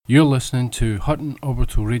You're listening to Hutton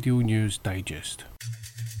Orbital Radio News Digest.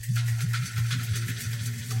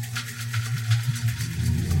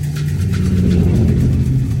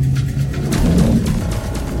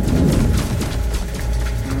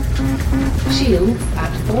 Shield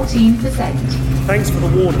at 14%. Thanks for the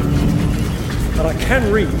warning. But I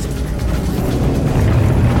can read.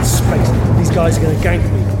 Space. These guys are going to gank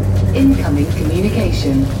me. Incoming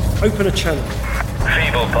communication. Open a channel.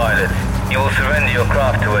 Feeble pilot. You will surrender your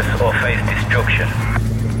craft to us or face destruction.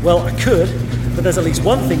 Well, I could, but there's at least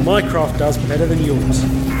one thing my craft does better than yours.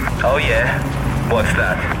 Oh yeah? What's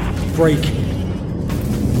that? Braking.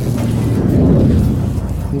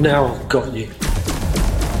 Now I've got you.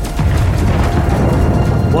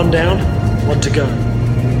 One down, one to go.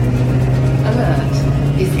 Alert.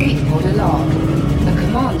 Escape pod alarm. A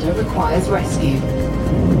commander requires rescue.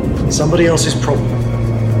 Somebody else's problem.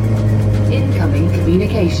 Incoming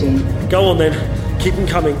communication. Go on then, keep them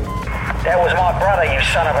coming. That was my brother, you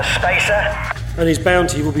son of a spacer. And his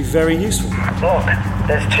bounty will be very useful. Look,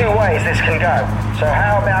 there's two ways this can go. So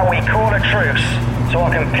how about we call a truce so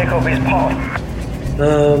I can pick up his pod?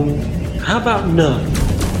 How about none?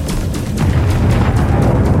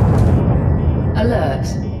 Alert.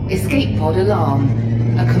 Escape pod alarm.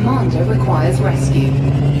 A commander requires rescue.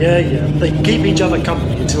 Yeah, they can keep each other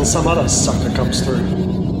company until some other sucker comes through.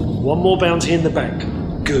 One more bounty in the bank.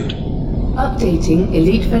 Good. Updating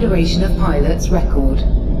Elite Federation of Pilots record.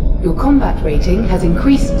 Your combat rating has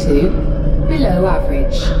increased to below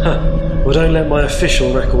average. Well, don't let my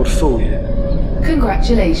official record fool you.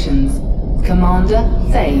 Congratulations, Commander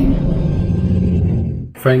Thane.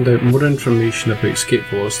 Find out more information about Escape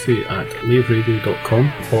Velocity at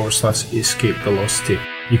laveradio.com/escape velocity.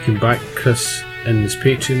 You can back Chris in his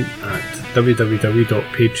Patreon at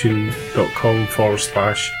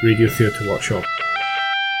www.patreon.com/Radio Theatre Workshop.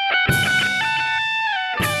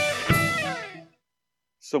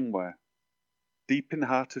 Somewhere, deep in the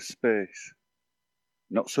heart of space,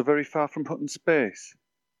 not so very far from Hutton Space,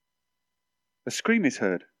 a scream is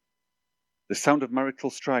heard. The sound of marital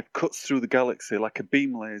strife cuts through the galaxy like a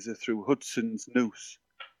beam laser through Hudson's noose.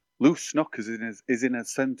 Loose Snockers is in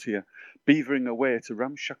Ascentia, beavering away at a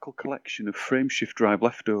ramshackle collection of frameshift drive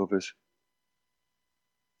leftovers.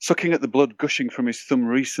 Sucking at the blood gushing from his thumb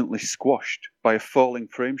recently squashed by a falling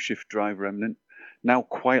frameshift drive remnant, now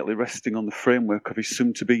quietly resting on the framework of his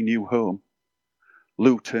soon-to-be new home,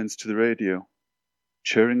 Lou turns to the radio,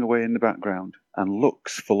 churring away in the background, and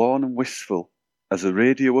looks forlorn and wistful as the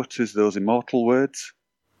radio utters those immortal words.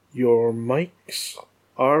 Your mics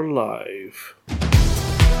are live.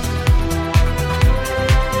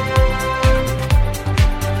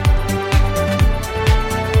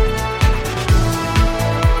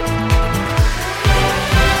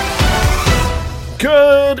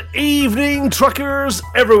 Good evening, truckers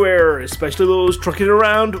everywhere, especially those trucking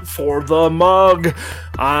around for the mug.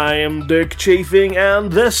 I am Dick Chafing,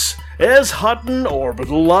 and this is Hutton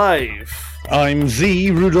Orbital Live. I'm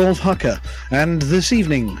the Rudolph Hucker, and this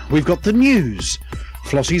evening we've got the news,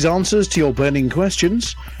 Flossie's answers to your burning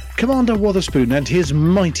questions, Commander Wotherspoon and his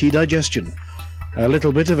mighty digestion, a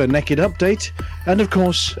little bit of a naked update, and of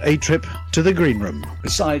course a trip to the green room.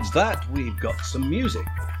 Besides that, we've got some music,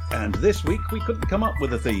 and this week we couldn't come up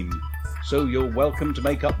with a theme, so you're welcome to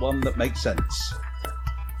make up one that makes sense.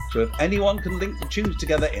 So if anyone can link the tunes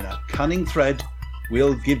together in a cunning thread,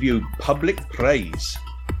 we'll give you public praise.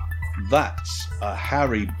 That's a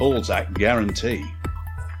Harry Balzac guarantee.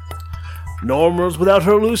 Norma's without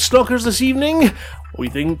her loose snockers this evening. We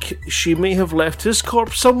think she may have left his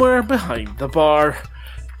corpse somewhere behind the bar,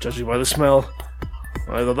 judging by the smell.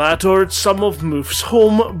 Either that or it's some of Moof's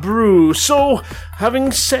home brew. So,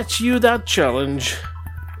 having set you that challenge,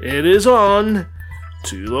 it is on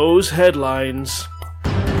to those headlines.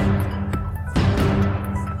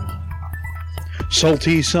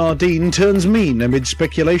 Salty Sardine turns mean amid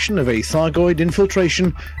speculation of a Thargoid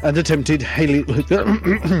infiltration and attempted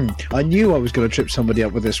I knew I was going to trip somebody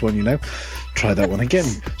up with this one, you know. Try that one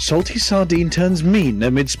again. Salty Sardine turns mean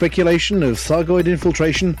amid speculation of Thargoid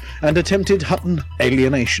infiltration and attempted Hutton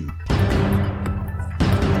alienation.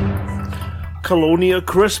 Colonia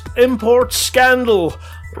Crisp import scandal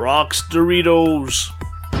rocks Doritos.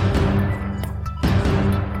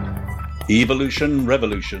 Evolution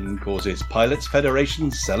Revolution causes Pilots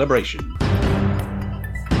Federation celebration.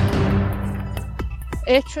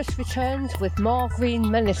 Atris returns with more Green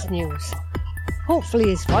Menace news.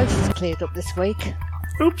 Hopefully his voice is cleared up this week.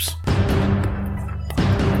 Oops.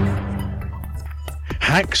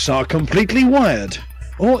 Hacks are completely wired.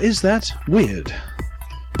 Or is that weird?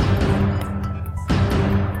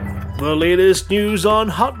 the latest news on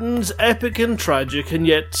Hutton's epic and tragic and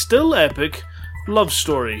yet still epic love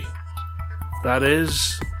story. That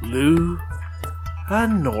is Lou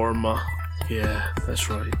and Norma. Yeah, that's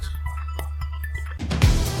right.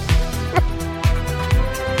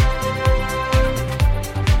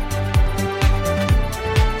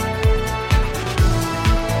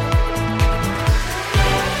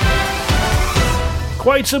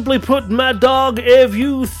 Quite simply put, Mad Dog, if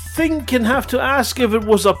you think and have to ask if it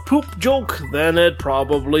was a poop joke, then it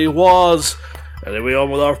probably was. Anyway, on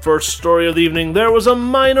with our first story of the evening. There was a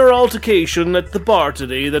minor altercation at the bar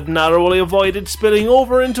today that narrowly avoided spilling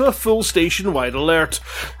over into a full station-wide alert,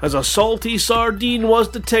 as a salty sardine was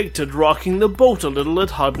detected rocking the boat a little at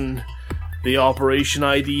Hutton. The Operation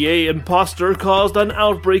IDA imposter caused an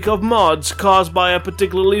outbreak of mods caused by a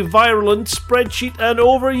particularly virulent spreadsheet and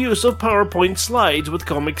overuse of PowerPoint slides with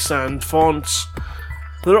Comic Sans fonts.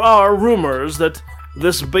 There are rumours that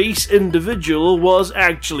this base individual was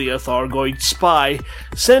actually a Thargoid spy,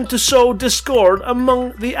 sent to sow discord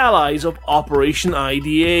among the allies of Operation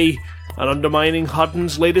IDA, and undermining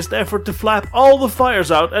Hutton's latest effort to flap all the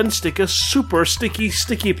fires out and stick a super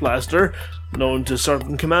sticky plaster, known to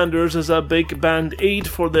certain commanders as a big band-aid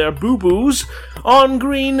for their boo-boos, on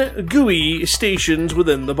green, gooey stations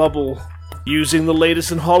within the bubble. Using the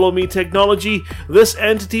latest in HoloMe technology, this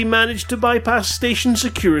entity managed to bypass station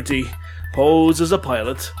security, pose as a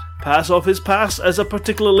pilot, pass off his pass as a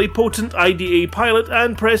particularly potent IDA pilot,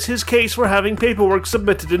 and press his case for having paperwork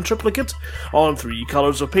submitted in triplicate on 3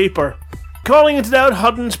 colours of paper. Calling into doubt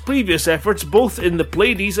Hutton's previous efforts both in the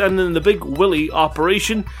Pleiades and in the Big Willie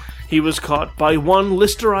operation, he was caught by one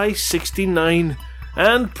Lister-I-69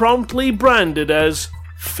 and promptly branded as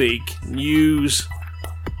fake news.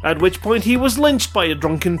 At which point he was lynched by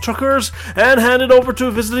drunken truckers and handed over to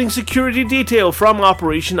a visiting security detail from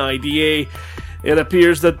Operation IDA. It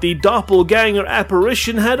appears that the doppelganger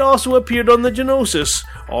apparition had also appeared on the Genosis,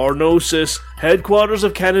 or Gnosis, headquarters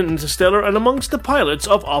of Canon Interstellar, and amongst the pilots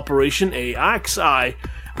of Operation AXI.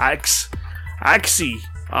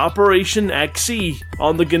 Operation XE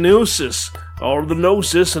on the Gnosis, or the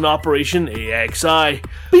Gnosis and Operation AXI.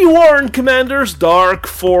 Be warned, Commanders, dark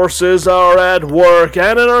forces are at work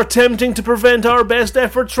and are attempting to prevent our best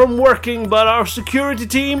efforts from working, but our security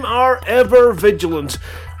team are ever vigilant,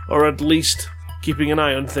 or at least keeping an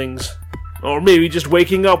eye on things. Or maybe just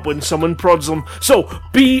waking up when someone prods them. So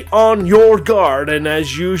be on your guard, and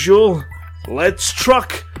as usual, let's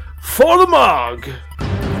truck for the Mog!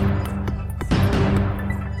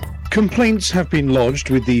 Complaints have been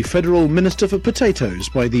lodged with the Federal Minister for Potatoes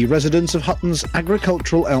by the residents of Hutton's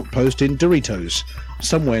agricultural outpost in Doritos,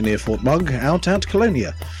 somewhere near Fort Mugg, out at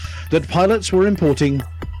Colonia, that pilots were importing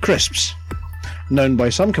crisps. Known by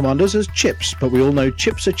some commanders as chips, but we all know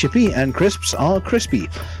chips are chippy and crisps are crispy,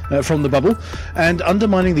 from the bubble, and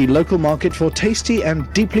undermining the local market for tasty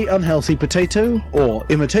and deeply unhealthy potato or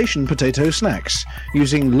imitation potato snacks,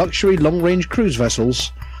 using luxury long-range cruise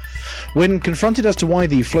vessels. When confronted as to why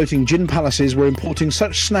the floating gin palaces were importing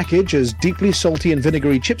such snackage as deeply salty and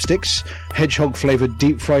vinegary chipsticks, hedgehog-flavoured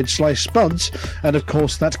deep-fried sliced spuds, and of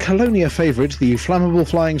course that Colonia favourite, the flammable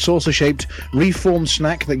flying saucer-shaped reformed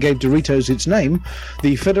snack that gave Doritos its name,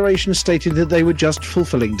 the Federation stated that they were just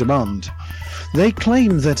fulfilling demand. They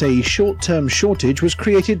claimed that a short-term shortage was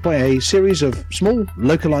created by a series of small,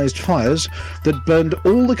 localised fires that burned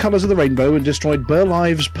all the colours of the rainbow and destroyed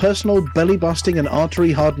Burlive's personal belly-busting and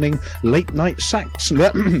artery-hardening late-night snack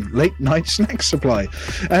supply.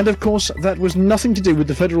 And of course, that was nothing to do with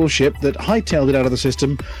the Federal ship that hightailed it out of the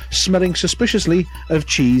system, smelling suspiciously of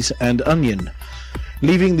cheese and onion,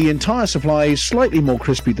 leaving the entire supply slightly more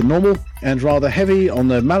crispy than normal and rather heavy on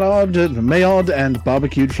the Maillard and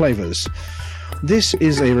barbecued flavours. This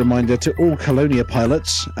is a reminder to all Colonia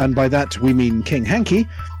pilots, and by that we mean King Hanky,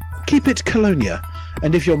 keep it Colonia,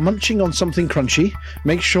 and if you're munching on something crunchy,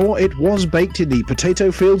 make sure it was baked in the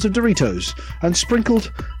potato fields of Doritos, and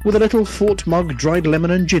sprinkled with a little Fort Mugg dried lemon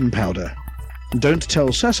and gin powder. Don't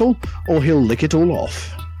tell Cecil, or he'll lick it all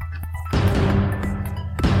off.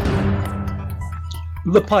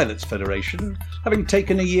 The Pilots Federation, having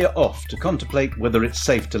taken a year off to contemplate whether it's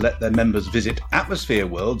safe to let their members visit atmosphere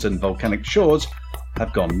worlds and volcanic shores,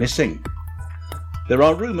 have gone missing. There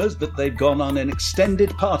are rumours that they've gone on an extended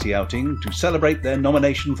party outing to celebrate their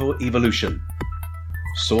nomination for evolution.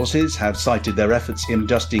 Sources have cited their efforts in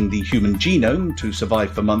adjusting the human genome to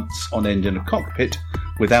survive for months on end in a cockpit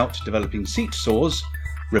without developing seat sores,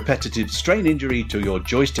 repetitive strain injury to your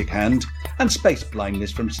joystick hand, and space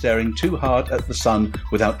blindness from staring too hard at the sun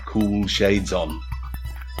without cool shades on.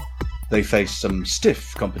 They face some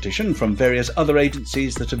stiff competition from various other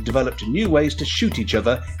agencies that have developed new ways to shoot each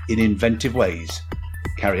other in inventive ways,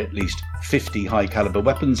 carry at least 50 high-caliber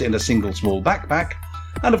weapons in a single small backpack,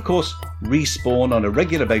 and of course respawn on a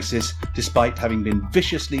regular basis despite having been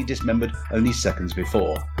viciously dismembered only seconds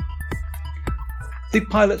before. The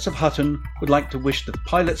pilots of Hutton would like to wish the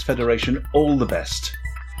Pilots Federation all the best,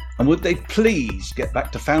 and would they please get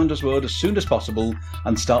back to Founders World as soon as possible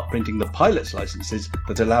and start printing the pilot's licenses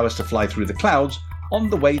that allow us to fly through the clouds on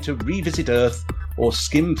the way to revisit Earth or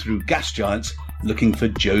skim through gas giants looking for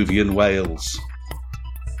Jovian whales.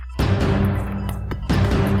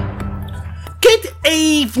 Good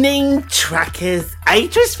evening, trackers.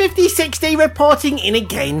 Atris 5060 reporting in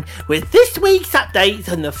again with this week's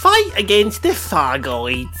updates on the fight against the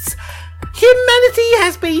Thargoids. Humanity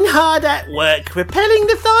has been hard at work repelling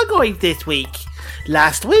the Thargoids this week.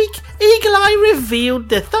 Last week, Eagle Eye revealed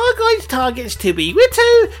the Thargoids' targets to be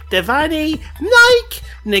Witu, Devani, Nike,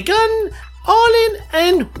 Nagun, Orlin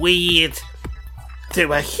and Weird.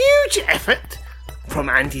 Through a huge effort from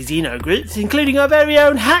anti-Xeno groups, including our very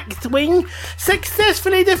own Hacked Wing,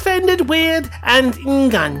 successfully defended Weird and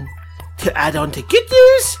Ngun. To add on to good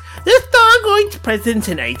news, the Thargoids present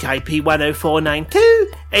in HIP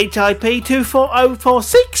 10492, HIP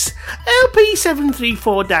 24046, LP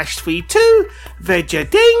 734-32,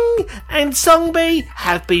 Vegeding and Songbi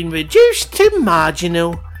have been reduced to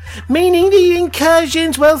marginal, meaning the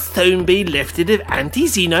incursions will soon be lifted if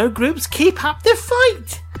anti-Xeno groups keep up the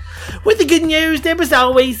fight. With the good news, there was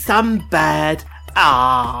always some bad.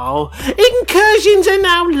 Incursions are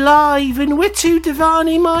now live in Witu,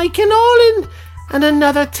 Devani, Mike and Orlin, and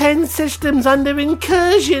another 10 systems under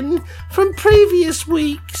incursion from previous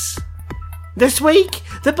weeks. This week,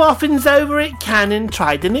 the boffins over at Cannon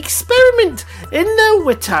tried an experiment in the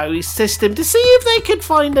Witu system to see if they could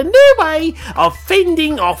find a new way of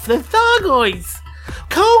fending off the Thargoids,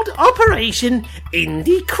 called Operation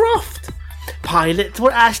Indy Croft. Pilots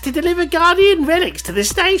were asked to deliver Guardian relics to the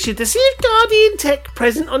station to see if Guardian tech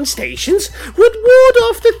present on stations would ward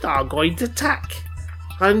off the Thargoids' attack.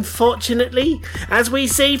 Unfortunately, as we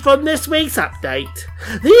see from this week's update,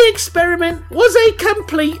 the experiment was a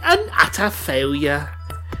complete and utter failure.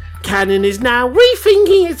 Cannon is now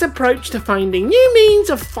rethinking its approach to finding new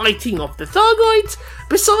means of fighting off the Thargoids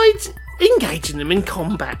besides engaging them in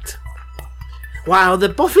combat. While the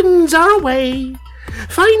boffins are away,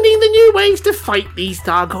 finding the new ways to fight these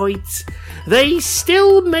Thargoids, they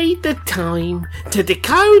still made the time to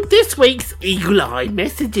decode this week's Eagle Eye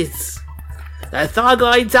messages. The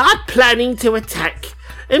Thargoids are planning to attack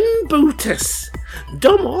Mbutus,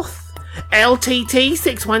 Domoth, LTT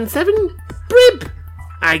 617, Brib,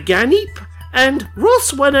 Aganip, and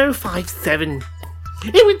Ross 1057.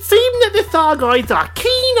 It would seem that the Thargoids are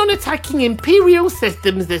keen on attacking Imperial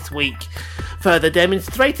systems this week, further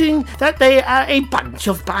demonstrating that they are a bunch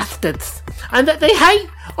of bastards, and that they hate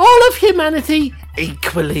all of humanity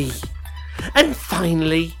equally. And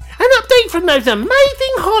finally, an update from those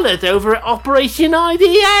amazing hollers over at Operation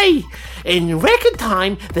IDA. In record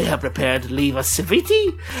time, they have prepared Leva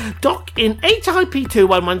Saviti, dock in HIP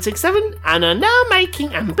 21167, and are now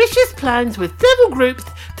making ambitious plans with several groups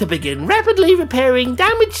to begin rapidly repairing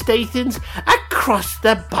damaged stations across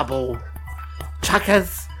the bubble.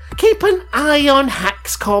 Trackers, keep an eye on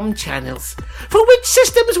Haxcom channels, for which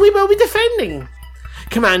systems we will be defending.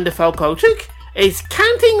 Commander Falkotuk is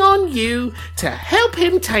counting on you to help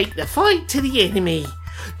him take the fight to the enemy.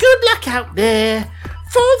 Good luck out there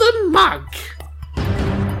for the mug.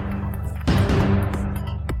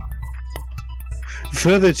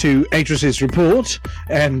 Further to Atris's report,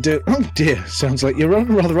 and oh dear, sounds like you're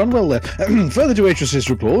rather unwell there. Further to Atris's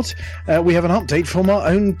report, we have an update from our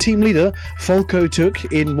own team leader, Falkotuk,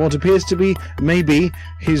 in what appears to be, maybe,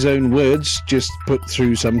 his own words, just put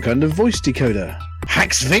through some kind of voice decoder.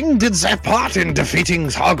 Haxving did their part in defeating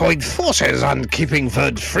Thargoid forces and keeping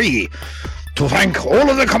Verd free. To thank all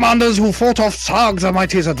of the commanders who fought off Sarg the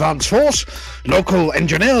Mighty's advance force, local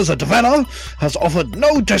engineers at Vela has offered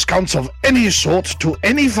no discounts of any sort to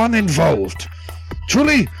anyone involved.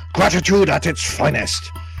 Truly, gratitude at its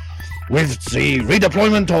finest. With the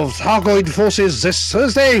redeployment of Thargoid forces this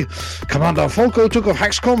Thursday, Commander Falkotuk of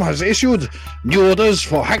Haxcom has issued new orders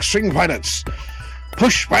for Haxstring pilots.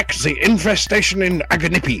 Push back the infestation in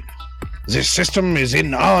Aganipi. This system is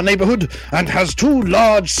in our neighborhood and has 2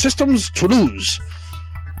 large systems to lose.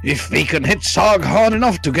 If we can hit Sarg hard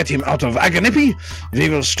enough to get him out of Aganipi, we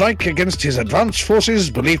will strike against his advance forces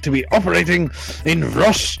believed to be operating in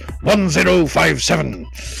Ross 1057.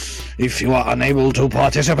 If you are unable to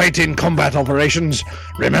participate in combat operations,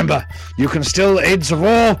 remember, you can still aid the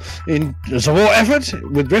war effort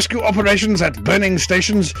with rescue operations at burning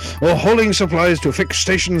stations or hauling supplies to fix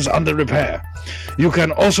stations under repair. You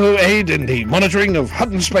can also aid in the monitoring of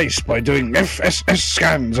Hutton space by doing FSS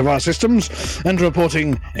scans of our systems and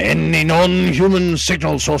reporting any non-human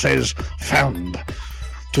signal sources found.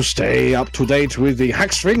 To stay up to date with the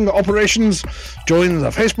Hacksving operations, join the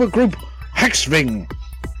Facebook group Hacksving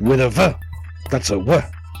with a V, that's a W,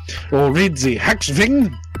 or read the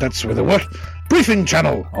Hacksving, that's with a W, briefing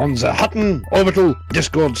channel on the Hutton Orbital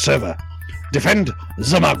Discord server. Defend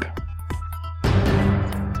the mug.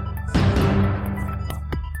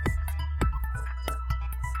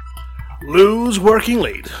 Lou's working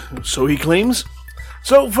late, so he claims.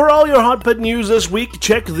 So for all your hot pit news this week,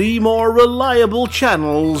 check the more reliable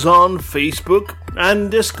channels on Facebook and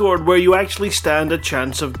Discord, where you actually stand a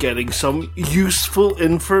chance of getting some useful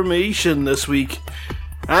information this week.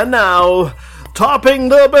 And now, topping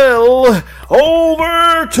the bill,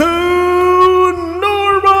 over to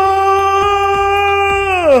Norma!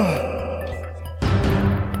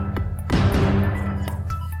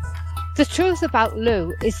 The truth about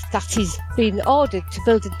Lou is that he's been ordered to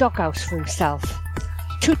build a doghouse for himself.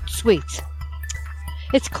 Toot sweet.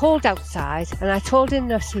 It's cold outside, and I told him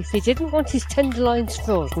that if he didn't want his tenderloins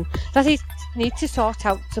frozen, that he'd need to sort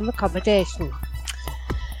out some accommodation.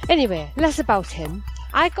 Anyway, less about him.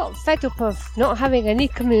 I got fed up of not having any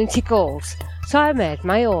community goals, so I made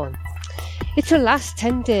my own. It will last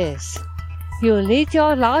 10 days. You'll need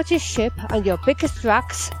your largest ship and your biggest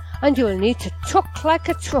racks, and you'll need to truck like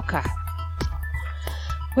a trucker.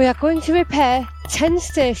 We are going to repair 10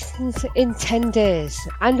 stations in 10 days,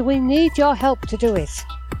 and we need your help to do it.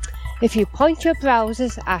 If you point your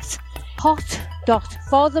browsers at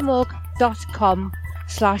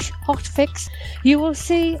hot.forthemug.com/hotfix, you will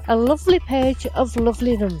see a lovely page of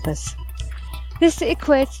lovely numbers. This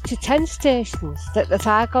equates to 10 stations that the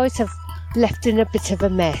Thargoids have left in a bit of a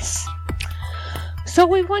mess. So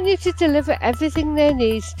we want you to deliver everything they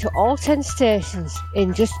need to all 10 stations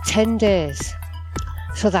in just 10 days.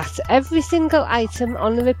 So that's every single item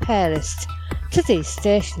on the repair list to these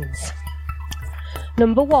stations.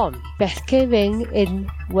 Number 1, Bethke Ring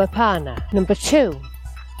in Wapana. Number 2,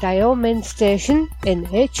 Diomin Station in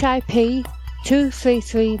HIP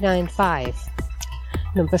 23395.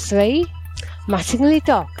 Number 3, Mattingley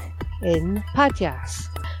Dock in Padyas.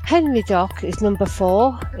 Henry Dock is number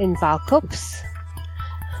 4 in Valkups.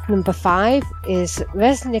 Number 5 is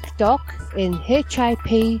Resnick Dock in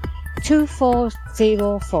HIP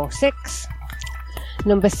 24046.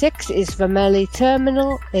 Number 6 is Ramelli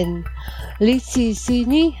Terminal in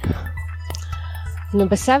Litsizini.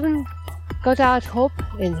 Number 7, Goddard Hub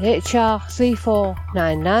in HR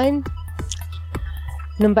 3499.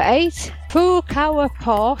 Number 8, Furukawa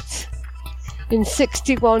Port in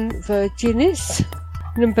 61 Virginis.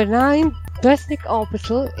 Number 9, Bresnik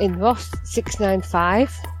Orbital in Ross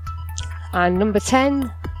 695. And number 10,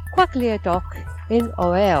 Quaglia Dock in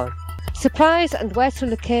Oreon. Supplies and where to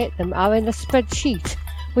locate them are in a spreadsheet,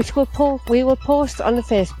 which we will post on the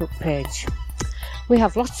Facebook page. We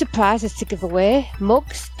have lots of prizes to give away: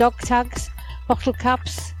 mugs, dog tags, bottle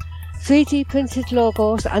caps, 3D printed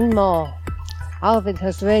logos and more. Alvin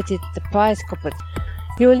has raided the prize cupboard.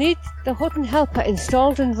 You will need the Hutton Helper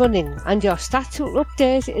installed and running, and your stats will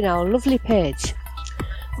update in our lovely page.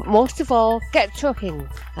 But most of all, get trucking,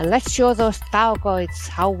 and let's show those Thargoids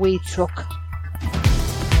how we truck.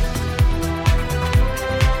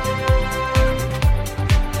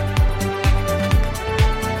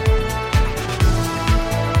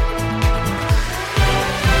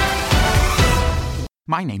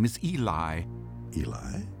 My name is Eli.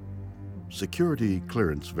 Eli? Security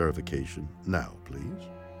clearance verification now, please.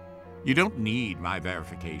 You don't need my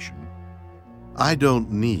verification. I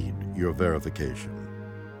don't need your verification.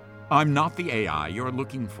 I'm not the AI you're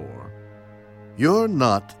looking for. You're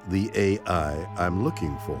not the AI I'm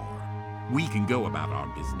looking for. We can go about our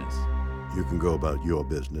business. You can go about your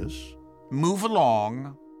business. Move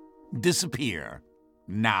along. Disappear.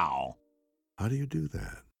 Now. How do you do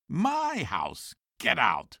that? My house. Get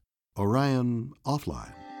out. Orion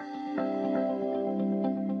offline.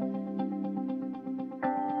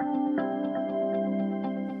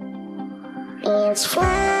 It's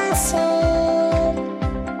Flossie.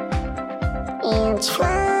 It's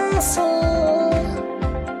Flossie.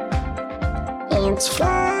 It's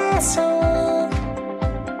Flossie.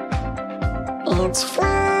 It's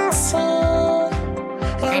Flossie.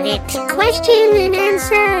 And it's question and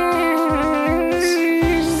answers.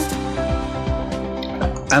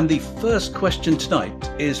 And the first question tonight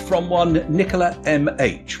is from one Nicola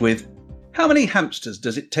M.H. with, how many hamsters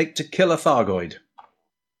does it take to kill a Thargoid?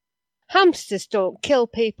 Hamsters don't kill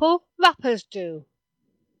people, rappers do.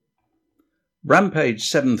 Rampage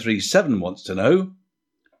 737 wants to know,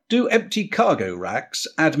 do empty cargo racks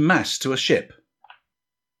add mass to a ship?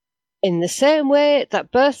 In the same way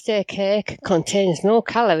that birthday cake contains no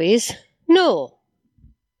calories, no.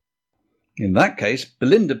 In that case,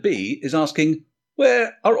 Belinda B is asking,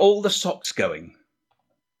 where are all the socks going?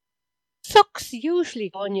 Socks usually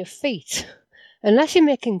go on your feet, unless you're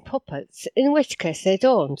making puppets, in which case they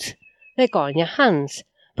don't. They go on your hands,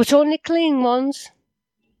 but only clean ones.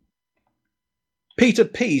 Peter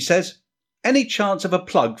P says, any chance of a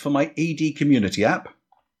plug for my ED community app?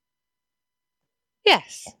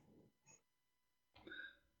 Yes.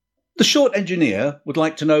 The short engineer would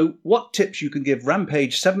like to know what tips you can give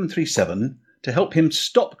Rampage 737 to help him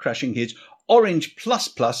stop crashing his Orange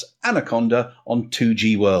 ++ Anaconda on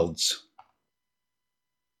 2G Worlds.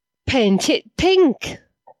 Paint it pink.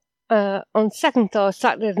 On second thought,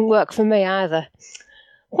 that didn't work for me either.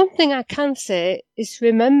 One thing I can say is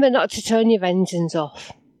remember not to turn your engines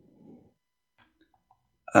off.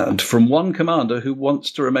 And from one commander who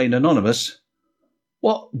wants to remain anonymous,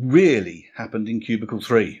 what really happened in Cubicle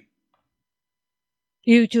 3?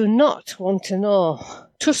 You do not want to know.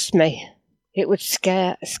 Trust me, it would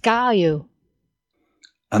scar you.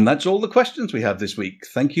 And that's all the questions we have this week.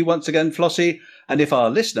 Thank you once again, Flossie. And if our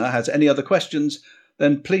listener has any other questions,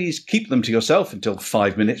 then please keep them to yourself until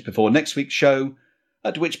 5 minutes before next week's show,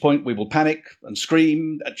 at which point we will panic and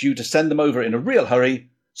scream at you to send them over in a real hurry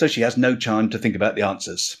so she has no time to think about the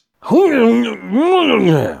answers. I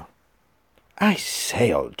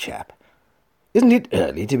say, old chap, isn't it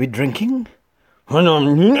early to be drinking?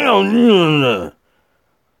 Centauri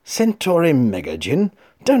Megagin,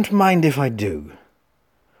 don't mind if I do.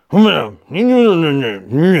 Oh,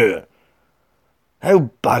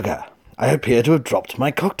 bugger, I appear to have dropped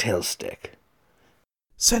my cocktail stick.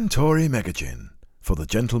 Centauri Megagin, for the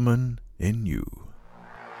gentleman in you.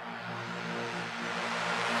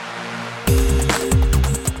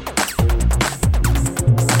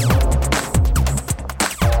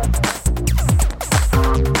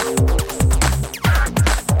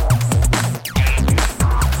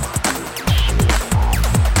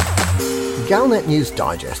 Galnet News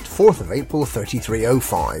Digest, 4th of April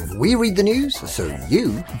 3305. We read the news so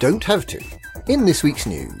you don't have to. In this week's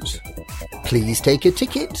news, please take a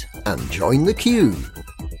ticket and join the queue.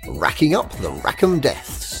 Racking up the Rackham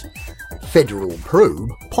deaths. Federal probe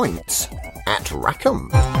points at Rackham.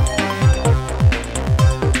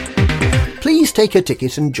 Please take a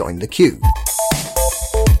ticket and join the queue.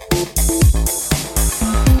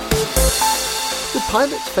 The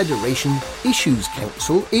Pilots Federation Issues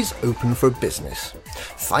Council is open for business.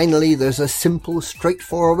 Finally, there's a simple,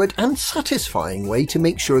 straightforward and satisfying way to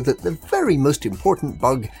make sure that the very most important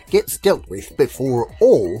bug gets dealt with before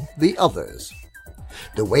all the others.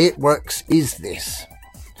 The way it works is this.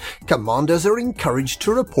 Commanders are encouraged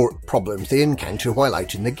to report problems they encounter while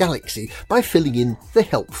out in the galaxy by filling in the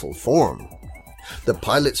helpful form. The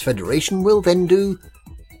Pilots Federation will then do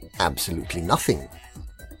absolutely nothing.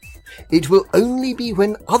 It will only be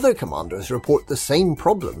when other commanders report the same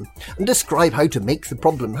problem and describe how to make the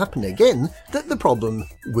problem happen again that the problem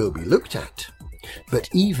will be looked at. But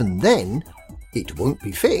even then, it won't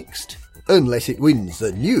be fixed unless it wins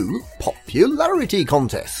the new popularity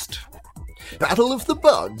contest. Battle of the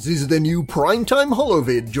Bugs is the new primetime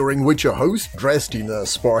holovid during which a host dressed in a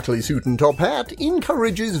sparkly suit and top hat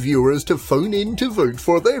encourages viewers to phone in to vote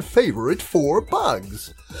for their favourite 4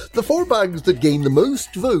 bugs. The 4 bugs that gain the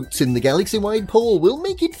most votes in the galaxy-wide poll will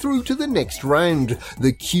make it through to the next round,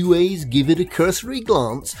 the QAs give it a cursory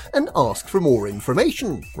glance and ask for more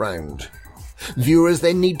information round. Viewers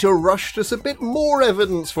then need to rush to submit more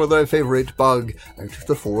evidence for their favourite bug out of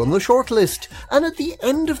the 4 on the shortlist, and at the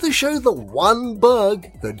end of the show the one bug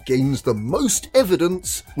that gains the most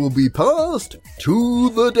evidence will be passed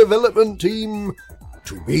to the development team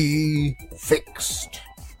to be fixed.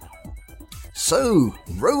 So,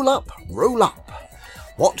 roll up, roll up.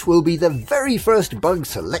 What will be the very first bug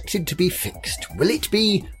selected to be fixed? Will it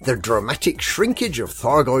be the dramatic shrinkage of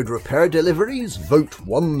Thargoid repair deliveries? Vote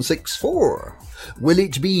 164. Will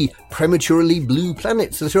it be prematurely blue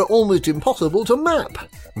planets that are almost impossible to map?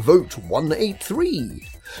 Vote 183.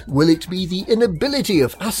 Will it be the inability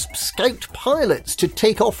of ASP Scout pilots to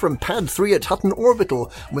take off from Pad 3 at Hutton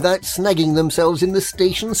Orbital without snagging themselves in the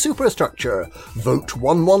station superstructure? Vote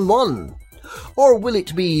 111. Or will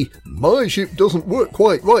it be, my ship doesn't work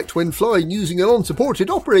quite right when flying using an unsupported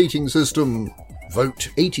operating system? Vote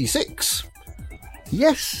 86.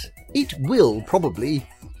 Yes, it will probably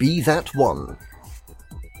be that one.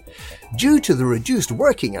 Due to the reduced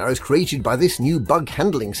working hours created by this new bug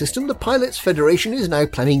handling system, the Pilots Federation is now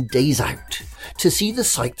planning days out to see the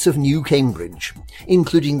sights of New Cambridge,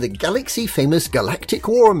 including the galaxy-famous Galactic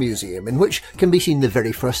War Museum, in which can be seen the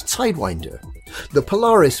very first Sidewinder, the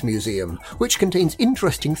Polaris Museum, which contains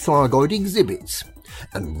interesting Thargoid exhibits,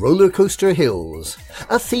 and Roller Coaster Hills,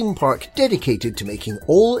 a theme park dedicated to making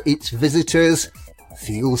all its visitors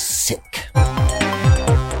feel sick.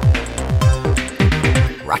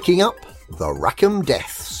 Racking up the Rackham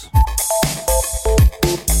deaths.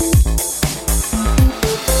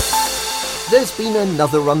 There's been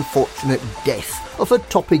another unfortunate death of a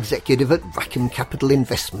top executive at Rackham Capital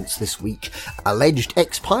Investments this week. Alleged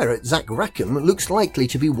ex-pirate Zach Rackham looks likely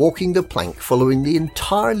to be walking the plank following the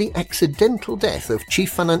entirely accidental death of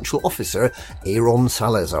Chief Financial Officer Aaron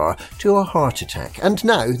Salazar to a heart attack, and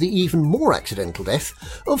now the even more accidental death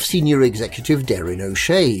of Senior Executive Darren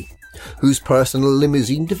O'Shea, whose personal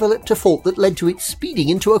limousine developed a fault that led to it speeding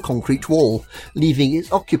into a concrete wall, leaving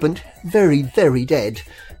its occupant very, very dead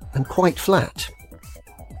and quite flat.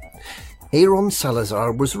 Aaron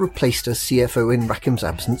Salazar was replaced as CFO in Rackham's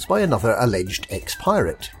absence by another alleged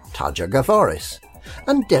ex-pirate, Taja Gavaris,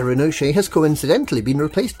 and Darren O'Shea has coincidentally been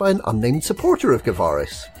replaced by an unnamed supporter of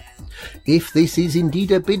Gavaris. If this is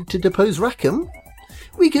indeed a bid to depose Rackham,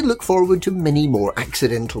 we can look forward to many more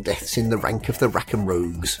accidental deaths in the rank of the Rackham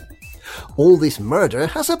rogues. All this murder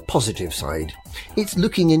has a positive side. It's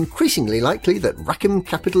looking increasingly likely that Rackham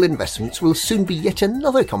Capital Investments will soon be yet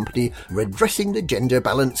another company redressing the gender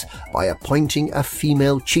balance by appointing a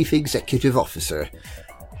female chief executive officer,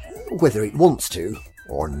 whether it wants to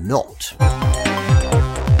or not.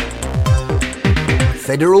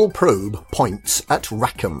 Federal probe points at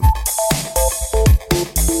Rackham.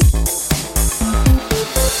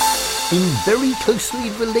 In very closely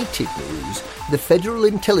related news, the Federal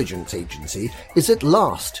Intelligence Agency is at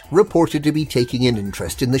last reported to be taking an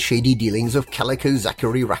interest in the shady dealings of Calico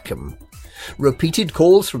Zachary Rackham. Repeated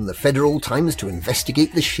calls from the Federal Times to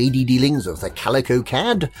investigate the shady dealings of the Calico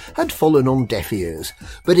Cad had fallen on deaf ears,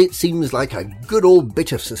 but it seems like a good old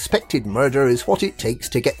bit of suspected murder is what it takes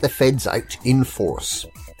to get the feds out in force.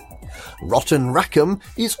 Rotten Rackham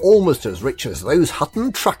is almost as rich as those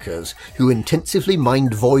Hutton truckers who intensively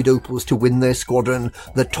mined void opals to win their squadron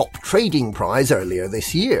the top trading prize earlier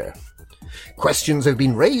this year. Questions have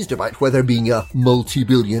been raised about whether being a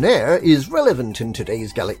multi-billionaire is relevant in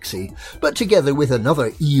today's galaxy, but together with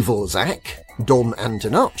another evil Zack, Don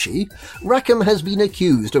Antonacci, Rackham has been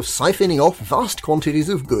accused of siphoning off vast quantities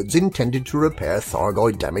of goods intended to repair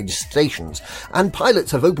Thargoid-damaged stations, and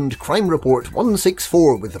pilots have opened Crime Report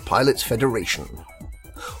 164 with the Pilots Federation.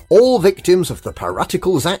 All victims of the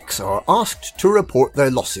piratical Zacks are asked to report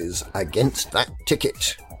their losses against that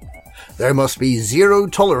ticket. There must be zero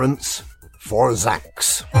tolerance for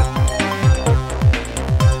Zacks.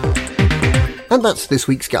 And that's this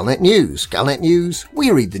week's Galnet News. Galnet News, we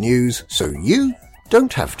read the news so you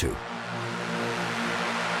don't have to.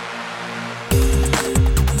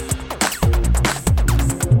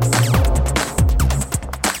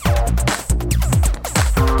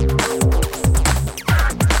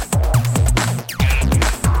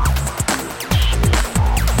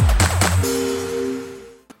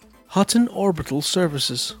 Hutton Orbital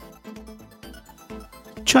Services.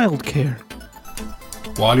 Childcare.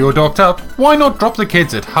 While you're docked up, why not drop the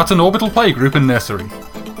kids at Hutton Orbital Playgroup and Nursery?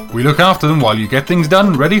 We look after them while you get things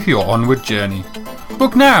done ready for your onward journey.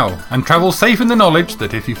 Book now and travel safe in the knowledge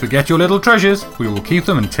that if you forget your little treasures, we will keep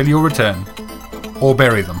them until your return. Or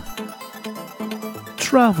bury them.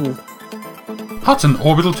 Travel. Hutton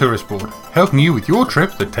Orbital Tourist Board, helping you with your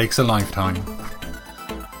trip that takes a lifetime.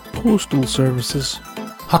 Postal Services.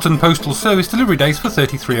 Hutton Postal Service delivery dates for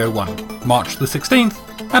 3301, March the 16th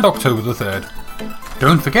and October the 3rd.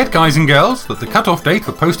 Don't forget, guys and girls, that the cut-off date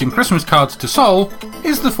for posting Christmas cards to Sol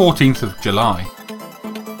is the 14th of July.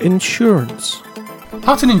 Insurance.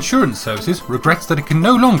 Hutton Insurance Services regrets that it can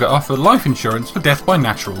no longer offer life insurance for death by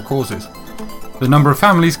natural causes. The number of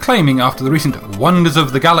families claiming after the recent Wonders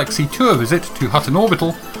of the Galaxy tour visit to Hutton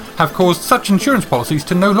Orbital have caused such insurance policies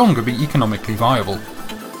to no longer be economically viable.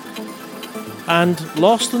 And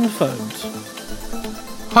Lost and Found.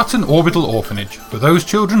 Hutton Orbital Orphanage, for those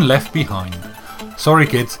children left behind. Sorry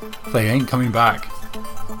kids, they ain't coming back.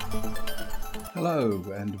 Hello,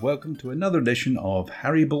 and welcome to another edition of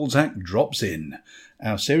Harry Balzac Drops In,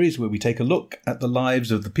 our series where we take a look at the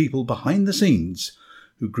lives of the people behind the scenes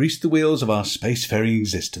who greased the wheels of our spacefaring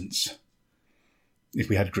existence. If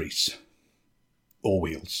we had grease. Or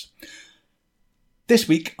wheels. This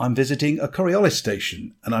week I'm visiting a Coriolis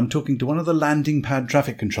station and I'm talking to one of the landing pad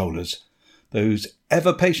traffic controllers, those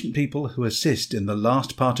ever-patient people who assist in the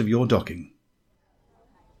last part of your docking.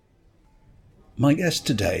 My guest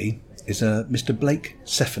today is Mr. Blake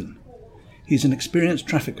Seffen. He's an experienced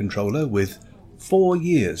traffic controller with 4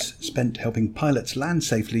 years spent helping pilots land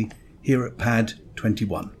safely here at Pad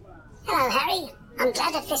 21. Hello, Harry. I'm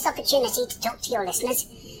glad of this opportunity to talk to your listeners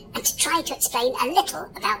and to try to explain a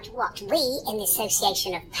little about what we in the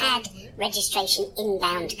Association of Pad Registration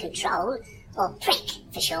Inbound Control, or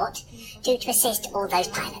PRIC for short, do to assist all those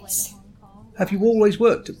pilots. Have you always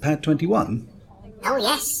worked at Pad 21? Oh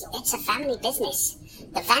yes, it's a family business.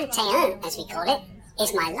 The 21, as we call it,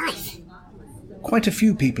 is my life. Quite a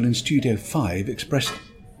few people in Studio 5 expressed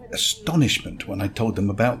astonishment when I told them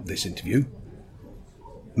about this interview.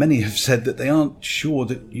 Many have said that they aren't sure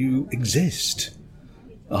that you exist.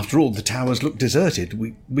 After all, the towers look deserted.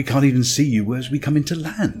 We can't even see you as we come into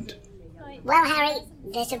land. Well, Harry,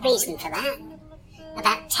 there's a reason for that.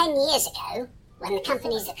 About 10 years ago, when the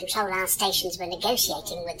companies that control our stations were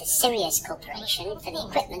negotiating with the Sirius Corporation for the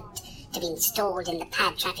equipment to be installed in the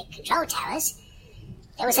pad traffic control towers,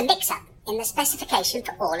 there was a mix-up in the specification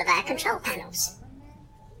for all of our control panels.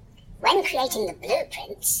 When creating the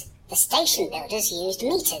blueprints, the station builders used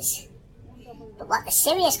meters. But what the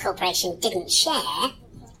Sirius Corporation didn't share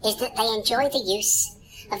is that they enjoy the use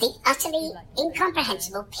of the utterly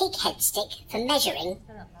incomprehensible pig head stick for measuring,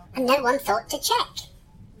 and no one thought to check.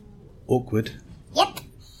 Awkward. Yep,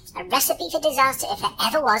 a recipe for disaster if there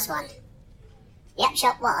ever was one. The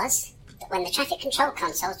upshot was that when the traffic control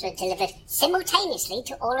consoles were delivered simultaneously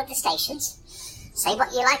to all of the stations, say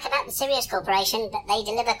what you like about the Sirius Corporation, but they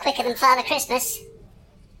deliver quicker than Father Christmas.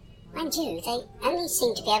 Mind you, they only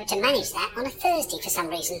seem to be able to manage that on a Thursday for some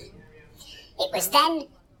reason. It was then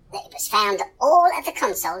that it was found that all of the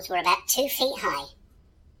consoles were about 2 feet high.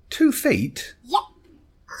 2 feet? Yep,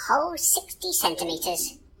 a whole 60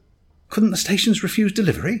 centimetres. Couldn't the stations refuse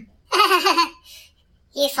delivery?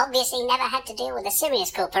 You've obviously never had to deal with the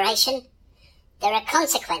Sirius Corporation. There are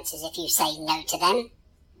consequences if you say no to them.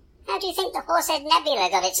 How do you think the Horsehead Nebula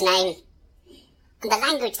got its name? And the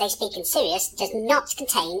language they speak in Sirius does not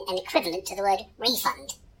contain an equivalent to the word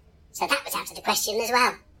refund. So that was out of the question as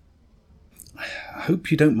well. I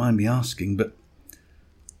hope you don't mind me asking, but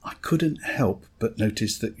I couldn't help but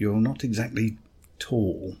notice that you're not exactly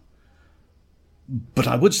tall. But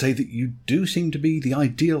I would say that you do seem to be the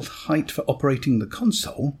ideal height for operating the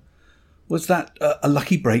console. Was that a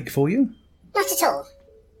lucky break for you? Not at all.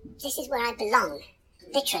 This is where I belong,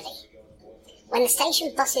 literally. When the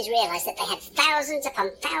station bosses realised that they had thousands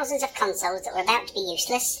upon thousands of consoles that were about to be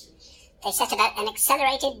useless, they set about an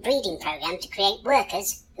accelerated breeding programme to create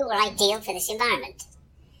workers who were ideal for this environment.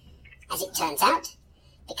 As it turns out,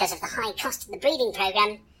 because of the high cost of the breeding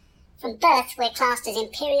programme, from birth we're classed as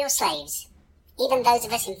imperial slaves, even those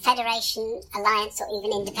of us in Federation, Alliance or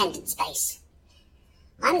even independent space.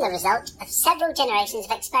 I'm the result of several generations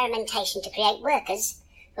of experimentation to create workers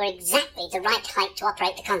who are exactly the right height to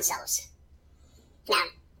operate the consoles. Now,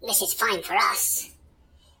 this is fine for us,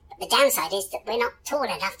 but the downside is that we're not tall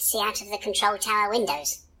enough to see out of the control tower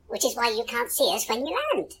windows, which is why you can't see us when you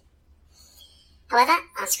land. However,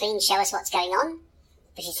 our screens show us what's going on,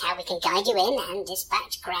 which is how we can guide you in and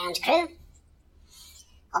dispatch ground crew.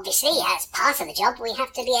 Obviously, as part of the job, we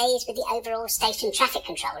have to liaise with the overall station traffic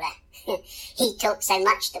controller. He talks so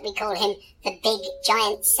much that we call him the Big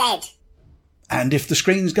Giant Said. And if the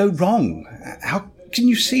screens go wrong, how can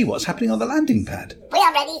you see what's happening on the landing pad? We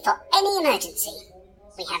are ready for any emergency.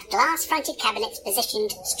 We have glass-fronted cabinets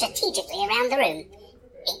positioned strategically around the room,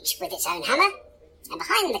 each with its own hammer, and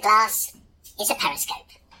behind the glass is a periscope.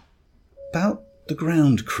 About the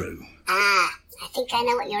ground crew. Ah, I think I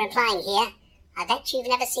know what you're implying here. I bet you've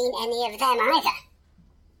never seen any of them either.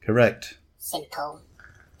 Correct. Simple.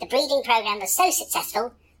 The breeding programme was so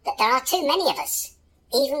successful that there are too many of us,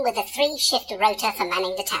 even with a 3-shift rota for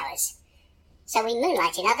manning the towers. So we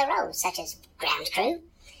moonlight in other roles, such as ground crew,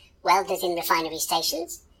 welders in refinery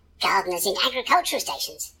stations, gardeners in agricultural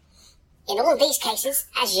stations. In all these cases,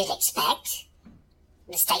 as you'd expect,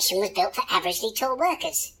 the station was built for averagely tall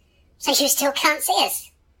workers, so you still can't see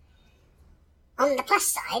us. On the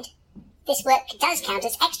plus side, this work does count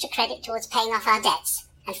as extra credit towards paying off our debts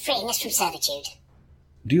and freeing us from servitude.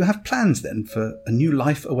 Do you have plans then for a new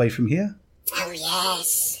life away from here? Oh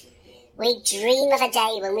yes. We dream of a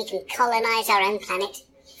day when we can colonise our own planet,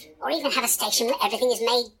 or even have a station where everything is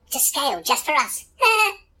made to scale just for us.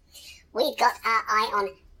 We've got our eye on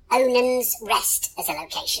Onan's Rest as a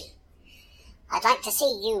location. I'd like to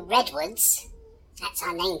see you Redwoods, that's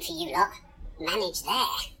our name for you lot, manage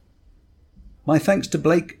there. My thanks to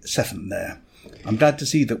Blake Sefton there. I'm glad to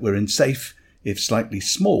see that we're in safe, if slightly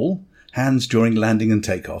small, hands during landing and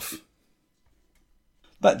takeoff.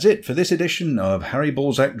 That's it for this edition of Harry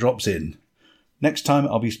Balzac Drops In. Next time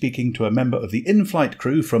I'll be speaking to a member of the in-flight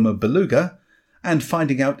crew from a beluga and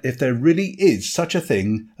finding out if there really is such a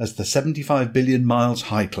thing as the 75 Billion Miles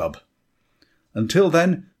High Club. Until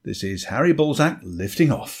then, this is Harry Balzac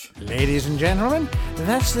lifting off. Ladies and gentlemen,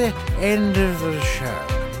 that's the end of the show.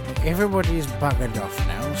 Everybody's buggered off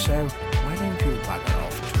now, so why don't you bugger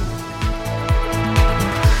off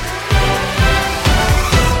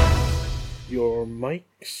too? Your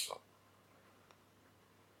mics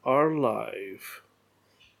are live.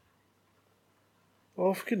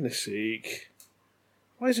 Oh, for goodness sake.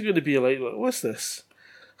 Why is it going to be like, what's this?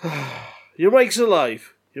 Your mics are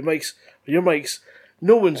live. Your mics,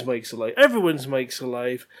 no one's mics are live. Everyone's mics are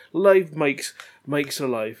live. Live mics are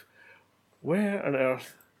live. Where on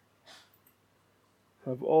earth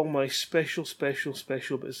have all my special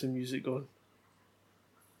bits of music gone?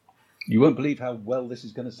 You won't believe how well this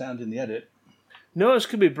is going to sound in the edit. No, it's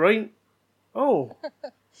going to be bright. Oh.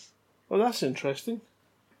 Well, that's interesting.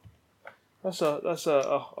 That's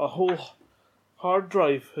a whole hard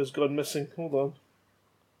drive has gone missing. Hold on.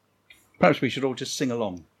 Perhaps we should all just sing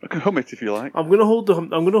along. I can hum it if you like. I'm gonna hold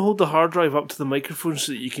the hard drive up to the microphone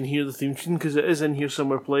so that you can hear the theme tune, because it is in here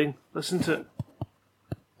somewhere playing. Listen to it.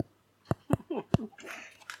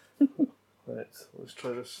 Right, let's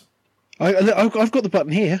try this. I've got the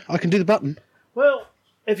button here. I can do the button. Well,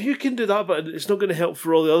 if you can do that button, it's not going to help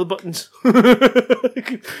for all the other buttons.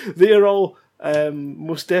 They are all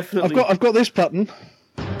most definitely. I've got this button.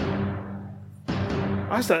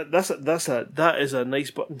 That is a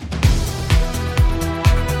nice button.